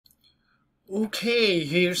Okay,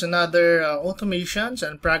 here's another automations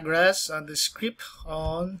and progress on the script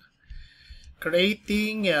on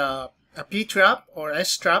creating a P-trap or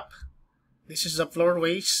S-trap. This is the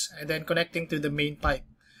floorways and then connecting to the main pipe.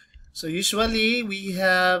 So usually we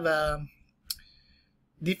have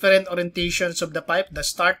different orientations of the pipe, the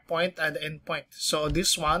start point and the end point. So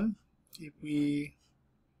this one, if we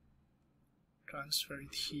transfer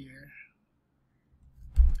it here.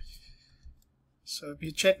 So if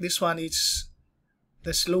you check this one,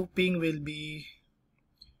 the sloping will be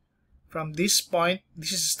from this point.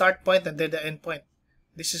 This is the start point and then the end point.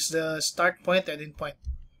 This is the start point and end point.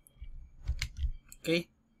 Okay,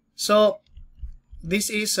 so this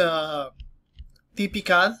is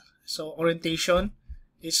typical. So orientation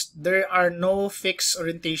is there are no fixed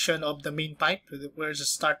orientation of the main pipe. Where's the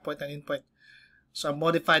start point and end point? So I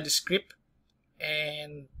modified the script,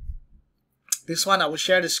 and this one I will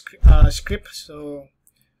share the script so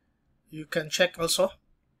you can check also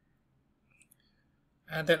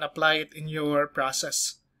and then apply it in your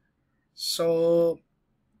process. So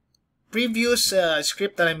previous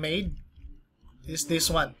script that I made is this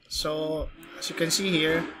one. So as you can see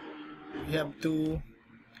here, we have two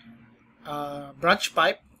branch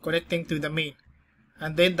pipe connecting to the main,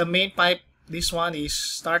 and then the main pipe, this one is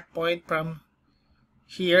start point from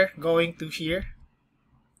here going to here,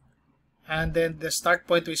 and then the start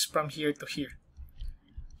point is from here to here.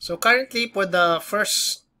 So currently for the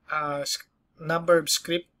first number of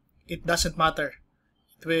script, it doesn't matter.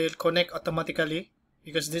 It will connect automatically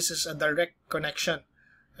because this is a direct connection.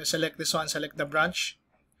 I select this one, select the branch,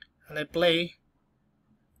 and I play.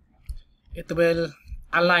 It will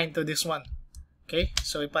align to this one. Okay,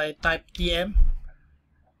 so if I type TM,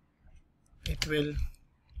 it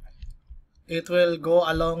will go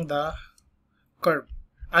along the curve.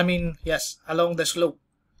 Yes, along the slope.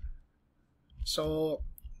 So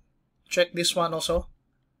check this one also.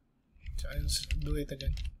 So let's do it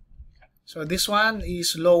again. So this one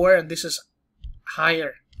is lower and this is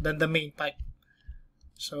higher than the main pipe.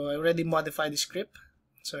 So I already modified the script.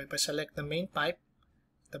 So if I select the main pipe,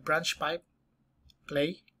 the branch pipe,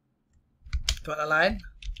 play, it will align,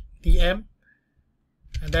 TM,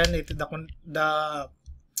 and then the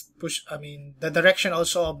direction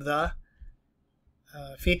also of the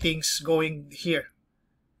fittings going here,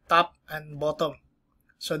 top and bottom.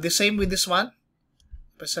 So the same with this one.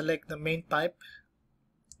 If I select the main pipe,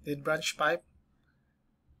 then branch pipe,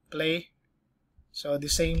 play, so the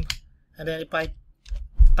same, and then if I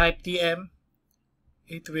type TM,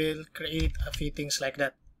 it will create a fittings like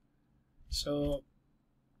that. So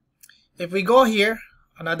if we go here,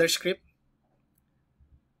 another script,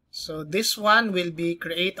 so this one will be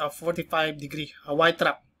create a 45 degree, a Y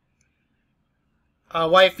trap, a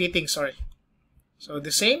Y fitting, sorry. So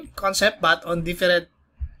the same concept but on different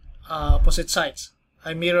opposite sides.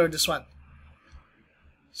 I mirror this one.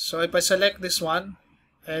 So if I select this one,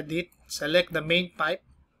 edit, select the main pipe,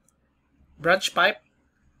 branch pipe,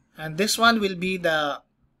 and this one will be the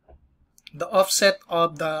offset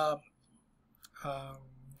of the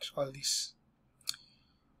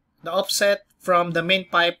the offset from the main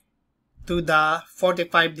pipe to the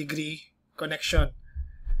 45 degree connection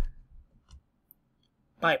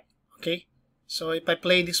pipe. Okay, so if I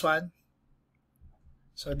play this one,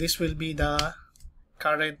 so this will be the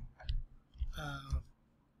current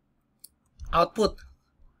output.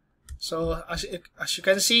 So as you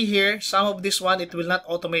can see here, some of this one it will not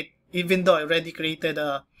automate, even though I already created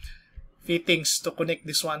fittings to connect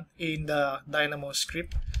this one in the Dynamo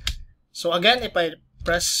script. So again, if I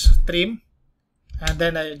press trim and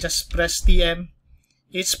then I just press TM,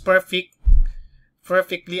 it's perfectly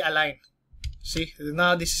aligned. See,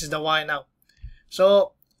 now this is the Y now.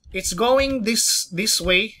 So it's going this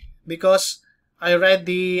way because I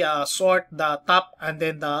already sort the top and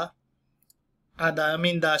then the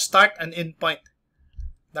start and end point.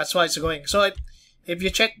 That's why it's going. So if you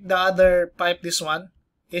check the other pipe, this one,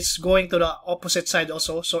 it's going to the opposite side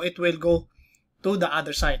also, so it will go to the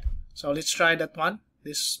other side. So let's try that one.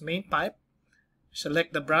 This main pipe,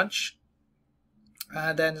 select the branch,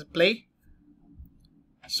 and then play.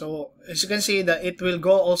 So as you can see that it will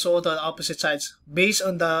go also to the opposite sides based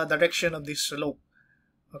on the direction of this slope.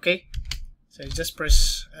 Okay, so you just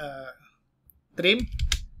press trim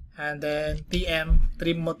and then TM,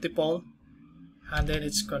 trim multiple, and then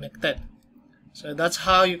it's connected. So that's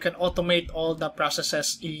how you can automate all the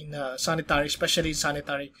processes in sanitary, especially in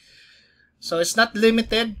sanitary. So it's not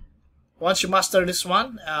limited. Once you master this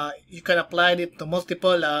one, you can apply it to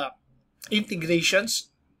multiple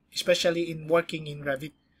integrations, especially in working in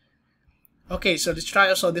Revit. Okay, so let's try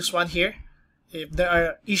also this one here. If there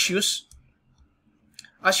are issues,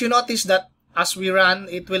 as you notice that as we run,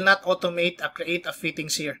 it will not automate create a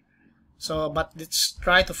fittings here. So, but let's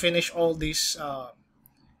try to finish all these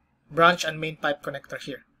branch and main pipe connector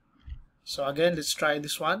here. So again, let's try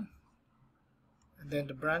this one, and then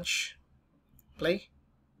the branch, play.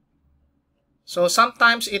 So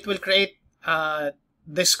sometimes it will create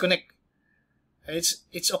disconnect.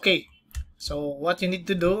 It's okay. So what you need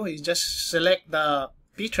to do is just select the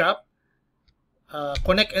P-trap,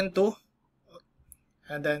 connect into,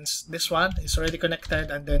 and then this one is already connected,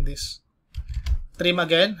 and then this trim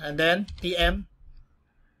again, and then TM.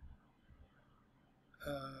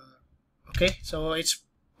 Okay, so it's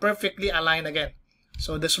perfectly aligned again.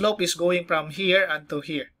 So the slope is going from here until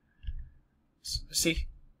here. See?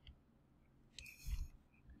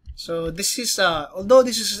 So this is, although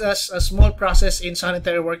this is a small process in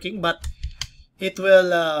sanitary working, but it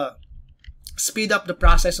will speed up the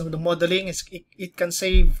process of the modeling. It can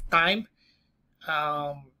save time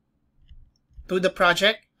to the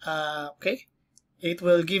project. Okay, it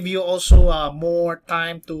will give you also more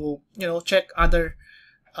time to check other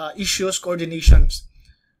issues, coordinations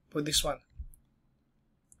for this one,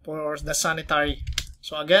 for the sanitary.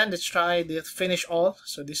 So again, let's try the finish all.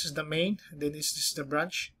 So this is the main, and then this is the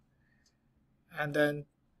branch. And then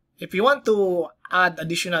if you want to add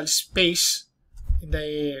additional space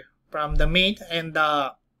in from the main and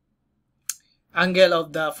the angle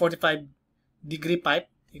of the 45-degree pipe,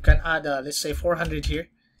 you can add let's say 400 here.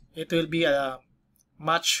 It will be a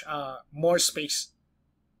much more space.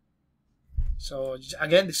 So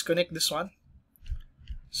again, disconnect this one.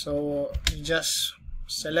 So you just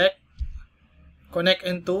select, connect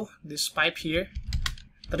into this pipe here,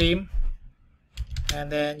 trim, and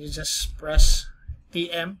then you just press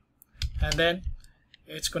TM, and then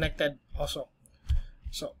it's connected also.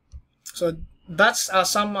 So that's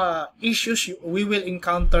some issues we will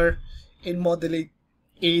encounter in modeling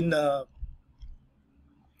in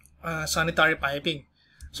sanitary piping.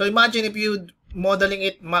 So imagine if you modeling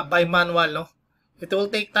it by manual, no, it will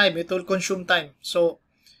take time, it will consume time. So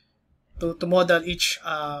to model each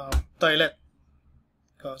toilet.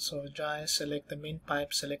 So just select the main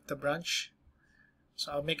pipe, select the branch.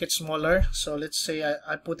 So I'll make it smaller. So let's say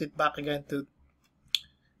I put it back again to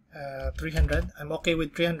 300. I'm okay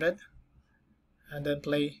with 300. And then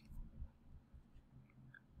play.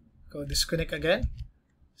 Go disconnect again.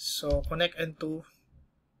 So connect into.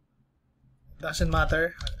 Doesn't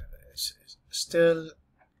matter. Still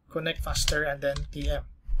connect faster, and then TM.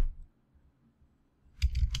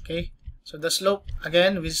 Okay. So the slope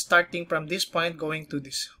again, we're starting from this point going to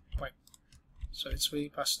this point. So it's way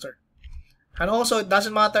faster. And also, it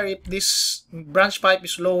doesn't matter if this branch pipe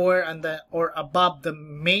is lower and or above the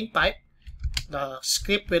main pipe, the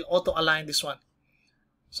script will auto align this one.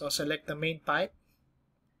 So select the main pipe,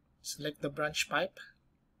 select the branch pipe,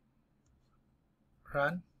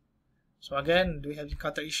 run. So again, we have the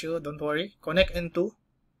cutter issue, don't worry. Connect into,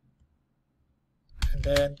 and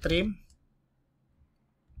then trim,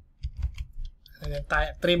 and then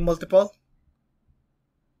trim multiple.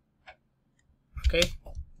 Okay.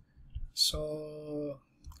 So,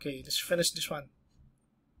 okay, let's finish this one.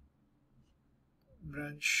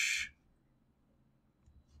 Branch.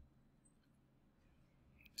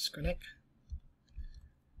 Disconnect.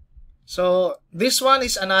 So, this one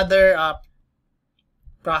is another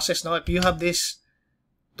process now. If you have these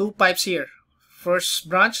two pipes here, first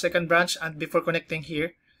branch, second branch, and before connecting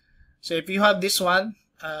here. So, if you have this one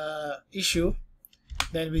issue,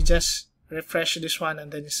 then we just refresh this one,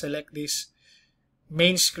 and then you select this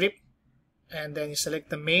main script. And then you select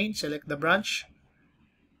the main, select the branch,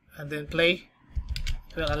 and then play.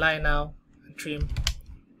 It will align now, and trim,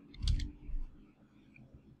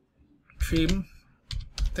 trim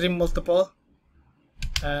multiple,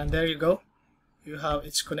 and there you go. You have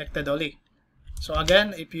it's connected only. So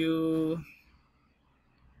again, if you,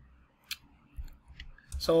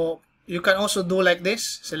 so you can also do like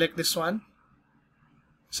this. Select this one,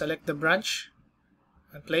 select the branch,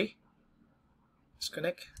 and play.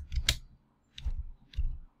 Disconnect.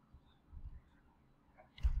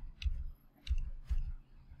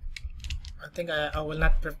 I think I will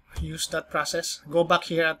not use that process. Go back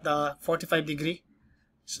here at the 45-degree.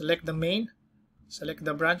 Select the main. Select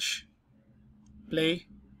the branch. Play.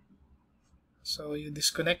 So you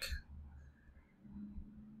disconnect.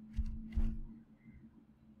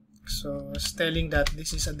 So it's telling that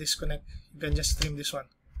this is a disconnect. You can just trim this one.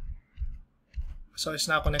 So it's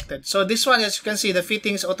now connected. So this one, as you can see, the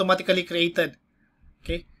fitting is automatically created.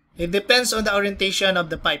 Okay. It depends on the orientation of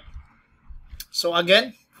the pipe. So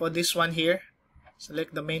again, for this one here,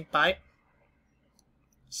 select the main pipe,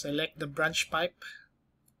 select the branch pipe,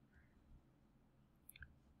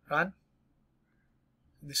 run.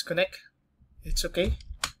 disconnect. It's okay.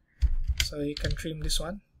 So you can trim this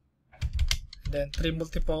one, then trim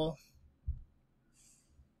multiple.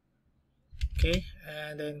 Okay,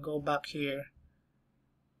 and then go back here,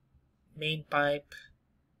 main pipe,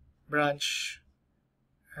 branch,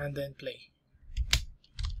 and then play,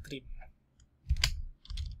 trim.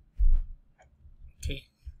 Okay,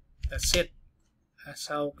 that's it. That's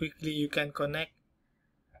how quickly you can connect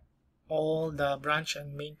all the branch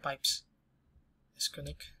and main pipes.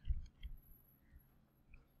 Disconnect.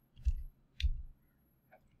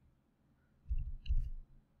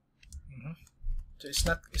 So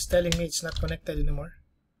it's telling me it's not connected anymore.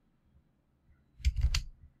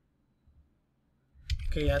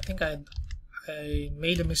 Okay, I think I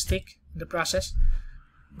made a mistake in the process.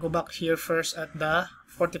 Go back here first at the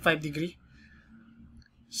 45 degree.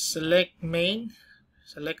 Select main,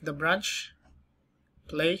 select the branch,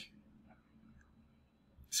 play,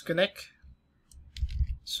 disconnect.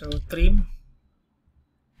 So trim.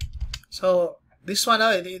 So this one,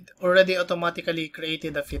 it already automatically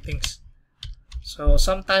created the fittings. So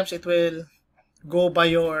sometimes it will go by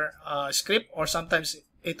your script, or sometimes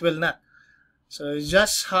it will not. So you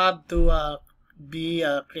just have to be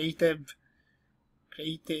creative,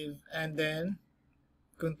 and then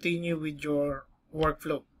continue with your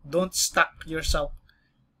workflow. Don't stuck yourself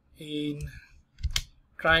in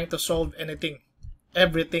trying to solve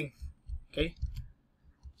everything. Okay.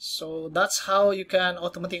 So that's how you can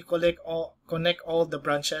automatically connect all the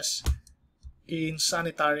branches in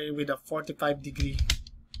sanitary with a 45 degree.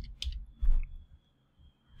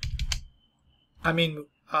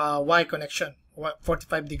 Y connection,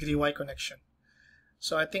 45 degree Y connection.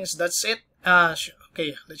 So I think that's it.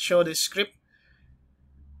 Okay, let's show the script.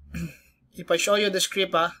 If I show you the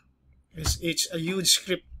script, it's a huge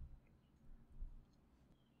script.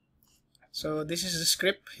 So this is the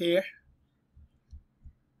script here.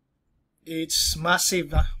 It's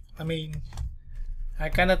massive. I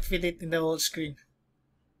cannot fit it in the whole screen.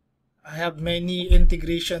 I have many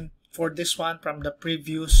integration for this one from the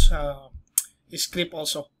previous script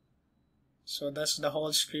also. So that's the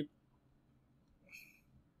whole script.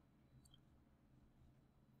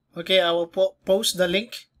 Okay, I will post the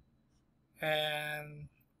link, and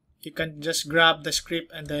you can just grab the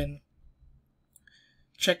script and then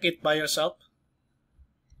check it by yourself.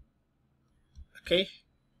 Okay,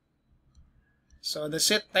 so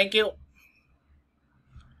that's it. Thank you.